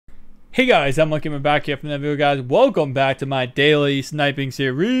Hey guys, I'm Lucky. I'm back here from that video, guys. Welcome back to my daily sniping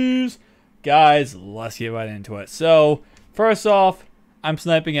series. Guys, let's get right into it. So, first off, I'm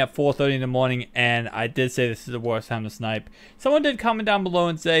sniping at 4:30 in the morning, and I did say this is the worst time to snipe. Someone did comment down below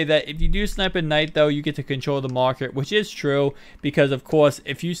and say that if you do snipe at night, though, you get to control the market, which is true, because, of course,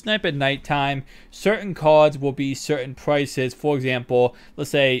 if you snipe at nighttime, certain cards will be certain prices. For example, let's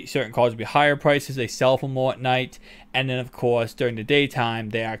say certain cards will be higher prices, they sell for more at night, and then, of course, during the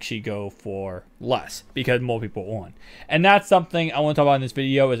daytime, they actually go for less because more people are on. And that's something I want to talk about in this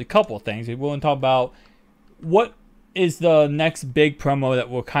video is a couple of things. We want to talk about what is the next big promo that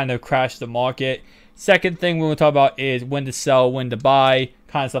will kind of crash the market. Second thing we're going to talk about is when to sell, when to buy,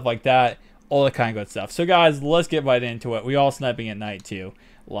 kind of stuff like that. All that kind of good stuff. So guys, let's get right into it. We all sniping at night too.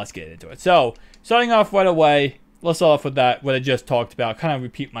 Let's get into it. So, starting off right away, let's start off with that, what I just talked about. Kind of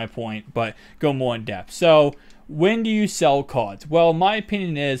repeat my point, but go more in depth. So, when do you sell cards? Well, my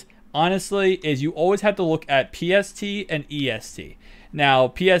opinion is, honestly, is you always have to look at PST and EST. Now,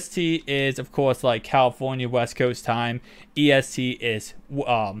 PST is, of course, like California West Coast time. EST is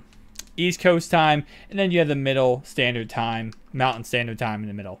East Coast time. And then you have the middle standard time, Mountain Standard Time in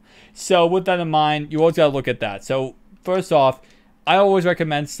the middle. So, with that in mind, you always got to look at that. So, first off, I always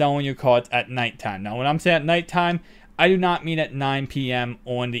recommend selling your cards at nighttime. Now, when I'm saying at nighttime, I do not mean at 9 p.m.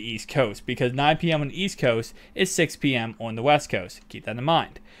 on the East Coast, because 9 p.m. on the East Coast is 6 p.m. on the West Coast. Keep that in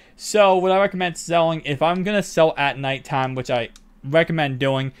mind. So, what I recommend selling, if I'm going to sell at nighttime, which I recommend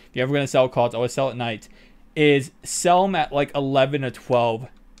doing, if you're ever going to sell cards, always sell at night, is sell them at like 11 or 12,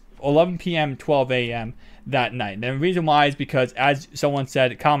 11 p.m., 12 a.m. that night. And the reason why is because, as someone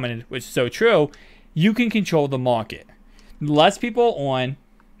said, commented, which is so true, you can control the market. Less people on,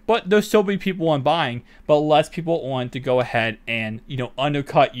 but there'll still be people on buying, but less people on to go ahead and, you know,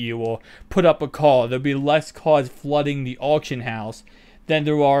 undercut you or put up a call. There'll be less cards flooding the auction house than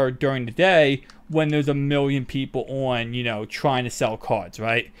there are during the day when there's a million people on, you know, trying to sell cards,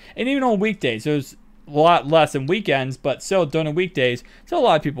 right? And even on weekdays, there's a lot less than weekends, but still during the weekdays, still a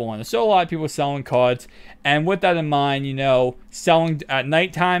lot of people on. There's still a lot of people selling cards. And with that in mind, you know, selling at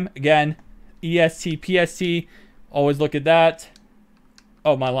nighttime, again, EST, PST, always look at that.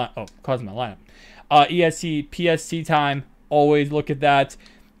 Oh, my line. Oh, causing my lineup. EST, PST time, always look at that.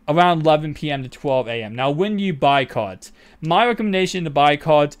 Around 11 p.m. to 12 a.m. Now, when do you buy cards? My recommendation to buy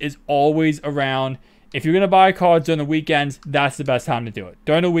cards is always around, if you're going to buy cards during the weekends, that's the best time to do it.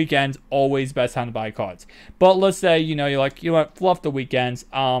 During the weekends, always the best time to buy cards. But let's say, you know, you're like, you want fluff the weekends.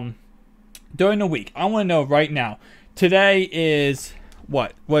 During the week, I want to know right now. Today is,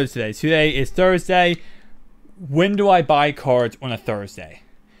 what? What is today? Today is Thursday. When do I buy cards on a Thursday?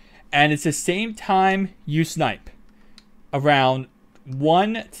 And it's the same time you snipe. Around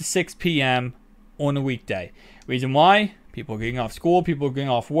 1 to 6 p.m. on a weekday. Reason why? People are getting off school, people are getting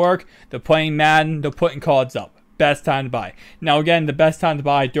off work, they're playing Madden, they're putting cards up. Best time to buy. Now again, the best time to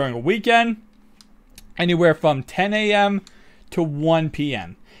buy during a weekend, anywhere from 10 a.m. to 1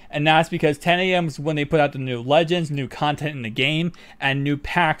 p.m. And that's because 10 a.m. is when they put out the new legends, new content in the game, and new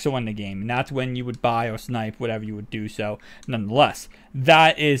packs are in the game. And that's when you would buy or snipe, whatever you would do so. Nonetheless,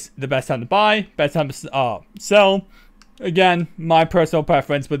 that is the best time to buy, best time to sell. Again, my personal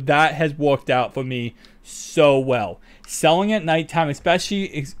preference, but that has worked out for me so well. Selling at nighttime,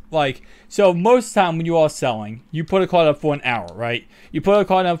 especially like, so most of the time when you are selling, you put a card up for an hour, right? You put a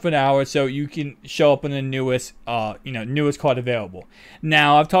card up for an hour so you can show up in the newest, newest card available.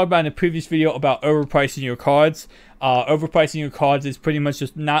 Now, I've talked about in a previous video about overpricing your cards. Overpricing your cards is pretty much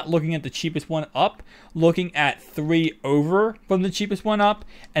just not looking at the cheapest one up, looking at 3 over from the cheapest one up,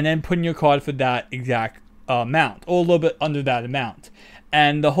 and then putting your card for that exact amount, or a little bit under that amount.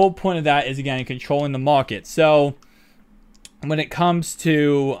 And the whole point of that is, again, controlling the market. So when it comes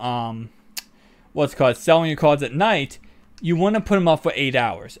to what's called selling your cards at night, you want to put them up for 8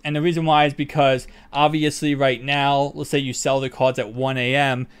 hours. And the reason why is because obviously right now, let's say you sell the cards at 1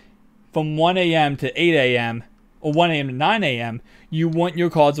 a.m. From 1 a.m. to 8 a.m. or 1 a.m. to 9 a.m. you want your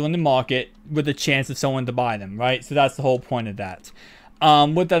cards on the market with a chance of someone to buy them, right? So that's the whole point of that.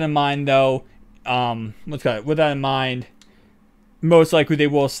 With that in mind, though, with that in mind, most likely they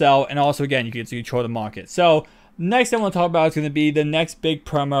will sell, and also again you get to control the market. So next thing I want to talk about is going to be the next big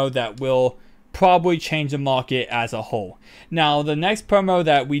promo that will probably change the market as a whole. Now, the next promo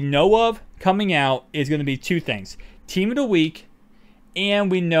that we know of coming out is going to be 2 things: Team of the Week, and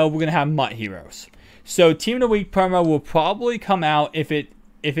we know we're going to have MUT Heroes. So Team of the Week promo will probably come out if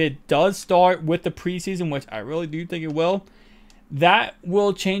it does start with the preseason, which I really do think it will. That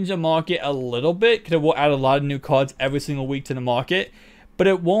will change the market a little bit because it will add a lot of new cards every single week to the market, but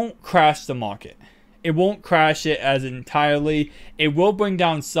it won't crash the market. It won't crash it as entirely. It will bring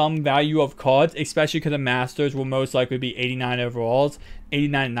down some value of cards, especially because the Masters will most likely be 89 overalls,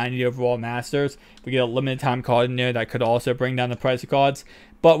 89 90 overall Masters. If we get a limited time card in there, that could also bring down the price of cards.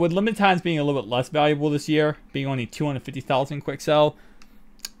 But with limited times being a little bit less valuable this year, being only 250,000 quick sell,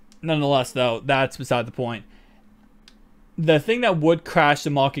 nonetheless though, that's beside the point. The thing that would crash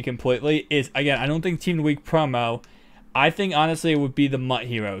the market completely is, again, I don't think Team of the Week promo. I think honestly it would be the MUT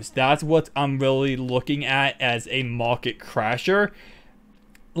Heroes. That's what I'm really looking at as a market crasher.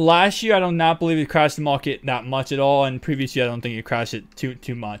 Last year I do not believe it crashed the market that much at all, and previous year I don't think it crashed it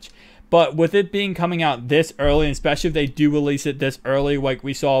too much. But with it being coming out this early, and especially if they do release it this early, like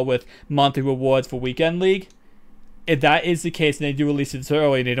we saw with monthly rewards for Weekend League, if that is the case and they do release it this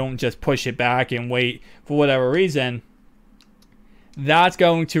early, they don't just push it back and wait for whatever reason, that's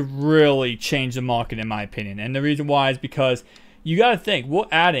going to really change the market in my opinion. And the reason why is because you got to think, we're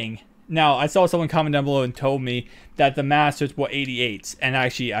adding, now I saw someone comment down below and told me that the Masters were 88s, and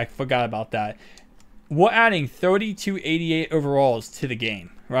actually I forgot about that. We're adding 32 88 overalls to the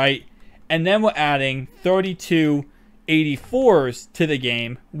game, right? And then we're adding 32 84s to the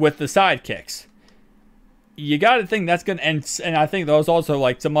game with the sidekicks. You got to think that's going to, and I think there's also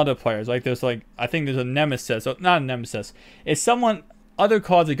like some other players, like there's like, I think there's a Nemesis, or not a Nemesis, it's someone, other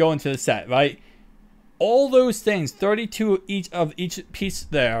cards that go into the set, right? All those things, 32 of each piece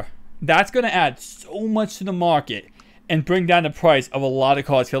there, that's going to add so much to the market and bring down the price of a lot of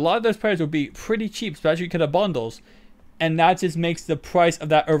cards. Because a lot of those players will be pretty cheap, especially because of bundles. And that just makes the price of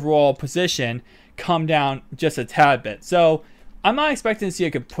that overall position come down just a tad bit. So I'm not expecting to see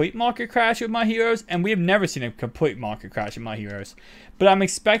a complete market crash with my heroes, and we have never seen a complete market crash with my heroes. But I'm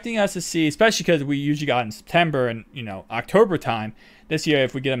expecting us to see, especially because we usually got in September and, you know, October time. This year,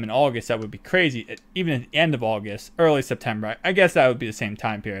 if we get them in August, that would be crazy. Even at the end of August, early September, I guess that would be the same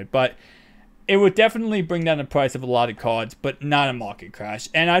time period. But it would definitely bring down the price of a lot of cards, but not a market crash.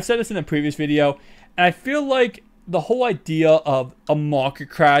 And I've said this in a previous video, and I feel like the whole idea of a market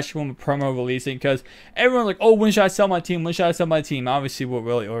crash when a promo releasing, because everyone's like, oh, when should I sell my team? When should I sell my team? Obviously, we're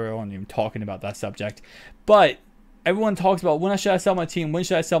not even talking about that subject. But everyone talks about when should I sell my team? When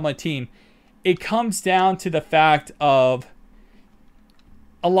should I sell my team? It comes down to the fact of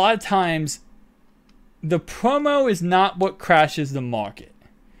a lot of times the promo is not what crashes the market.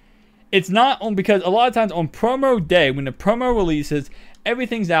 It's not on, because a lot of times on promo day, when the promo releases,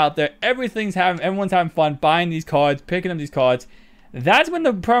 everything's out there, everyone's having fun buying these cards, picking up these cards. That's when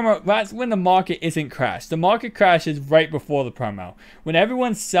the market isn't crashed. The market crashes right before the promo. When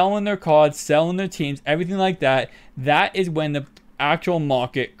everyone's selling their cards, selling their teams, everything like that, that is when the actual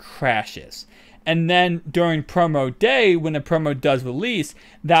market crashes. And then during promo day, when the promo does release,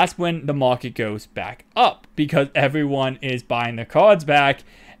 that's when the market goes back up, because everyone is buying their cards back,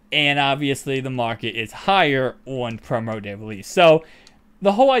 and obviously the market is higher on promo day release. So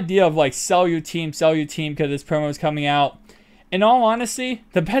the whole idea of like sell your team because this promo is coming out, in all honesty,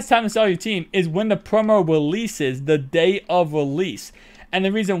 the best time to sell your team is when the promo releases, the day of release. And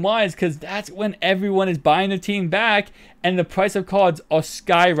the reason why is because that's when everyone is buying their team back and the price of cards are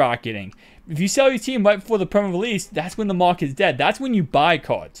skyrocketing. If you sell your team right before the promo release, that's when the market is dead. That's when you buy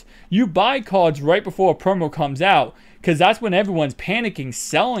cards. You buy cards right before a promo comes out, because that's when everyone's panicking,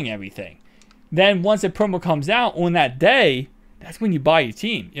 selling everything. Then once the promo comes out on that day, that's when you buy your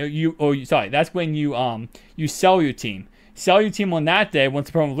team. That's when you sell your team. Sell your team on that day once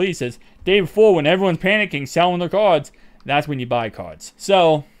the promo releases. Day before, when everyone's panicking, selling their cards, that's when you buy cards.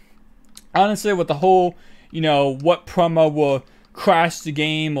 So honestly, with the whole, what promo will crash the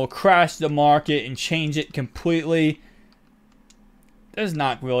game or crash the market and change it completely, there's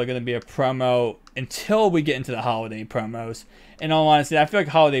not really going to be a promo until we get into the holiday promos. In all honesty, I feel like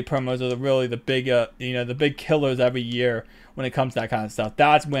holiday promos are really the big, the big killers every year when it comes to that kind of stuff.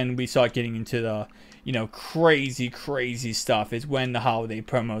 That's when we start getting into the, crazy stuff, is when the holiday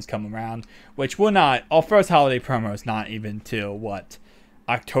promos come around, which will not, our first holiday promo is not even till,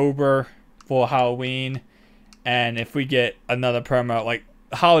 October for Halloween. And if we get another promo, like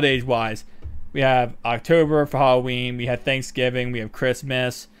holidays-wise, we have October for Halloween, we have Thanksgiving, we have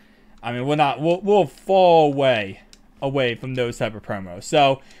Christmas. I mean, we'll fall away from those type of promos.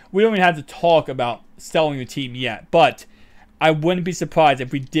 So we don't even have to talk about selling your team yet. But I wouldn't be surprised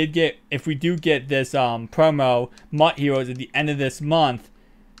if we do get this promo MUT Heroes at the end of this month.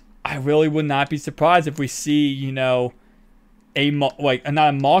 I really would not be surprised if we see, not a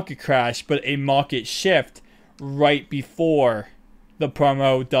market crash, but a market shift right before the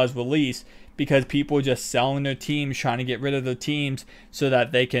promo does release, because people are just selling their teams, trying to get rid of their teams so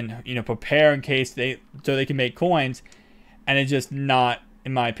that they can, prepare in case so they can make coins, and it's just not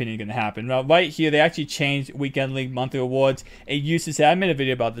in my opinion, going to happen. Now, right here, they actually changed Weekend League monthly rewards. It used to say, I made a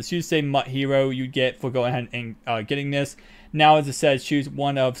video about this, it used to say MUT Hero you'd get for going ahead and getting this. Now, as it says, choose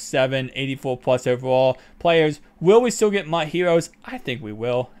one of 7 84 plus overall players. Will we still get MUT Heroes? I think we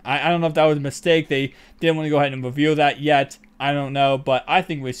will. I don't know if that was a mistake. They didn't want to go ahead and reveal that yet. I don't know, but I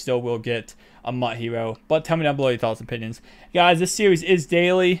think we still will get a MUT Hero. But tell me down below your thoughts and opinions. Guys, this series is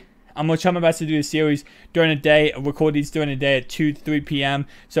daily. I'm going to try my best to do the series during the day, record these during the day at 2 to 3 p.m.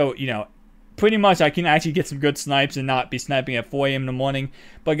 So, you know, pretty much I can actually get some good snipes and not be sniping at 4 a.m. in the morning.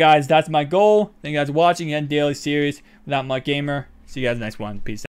 But guys, that's my goal. Thank you guys for watching again, daily series without MUT Gamer. See you guys next one. Peace out.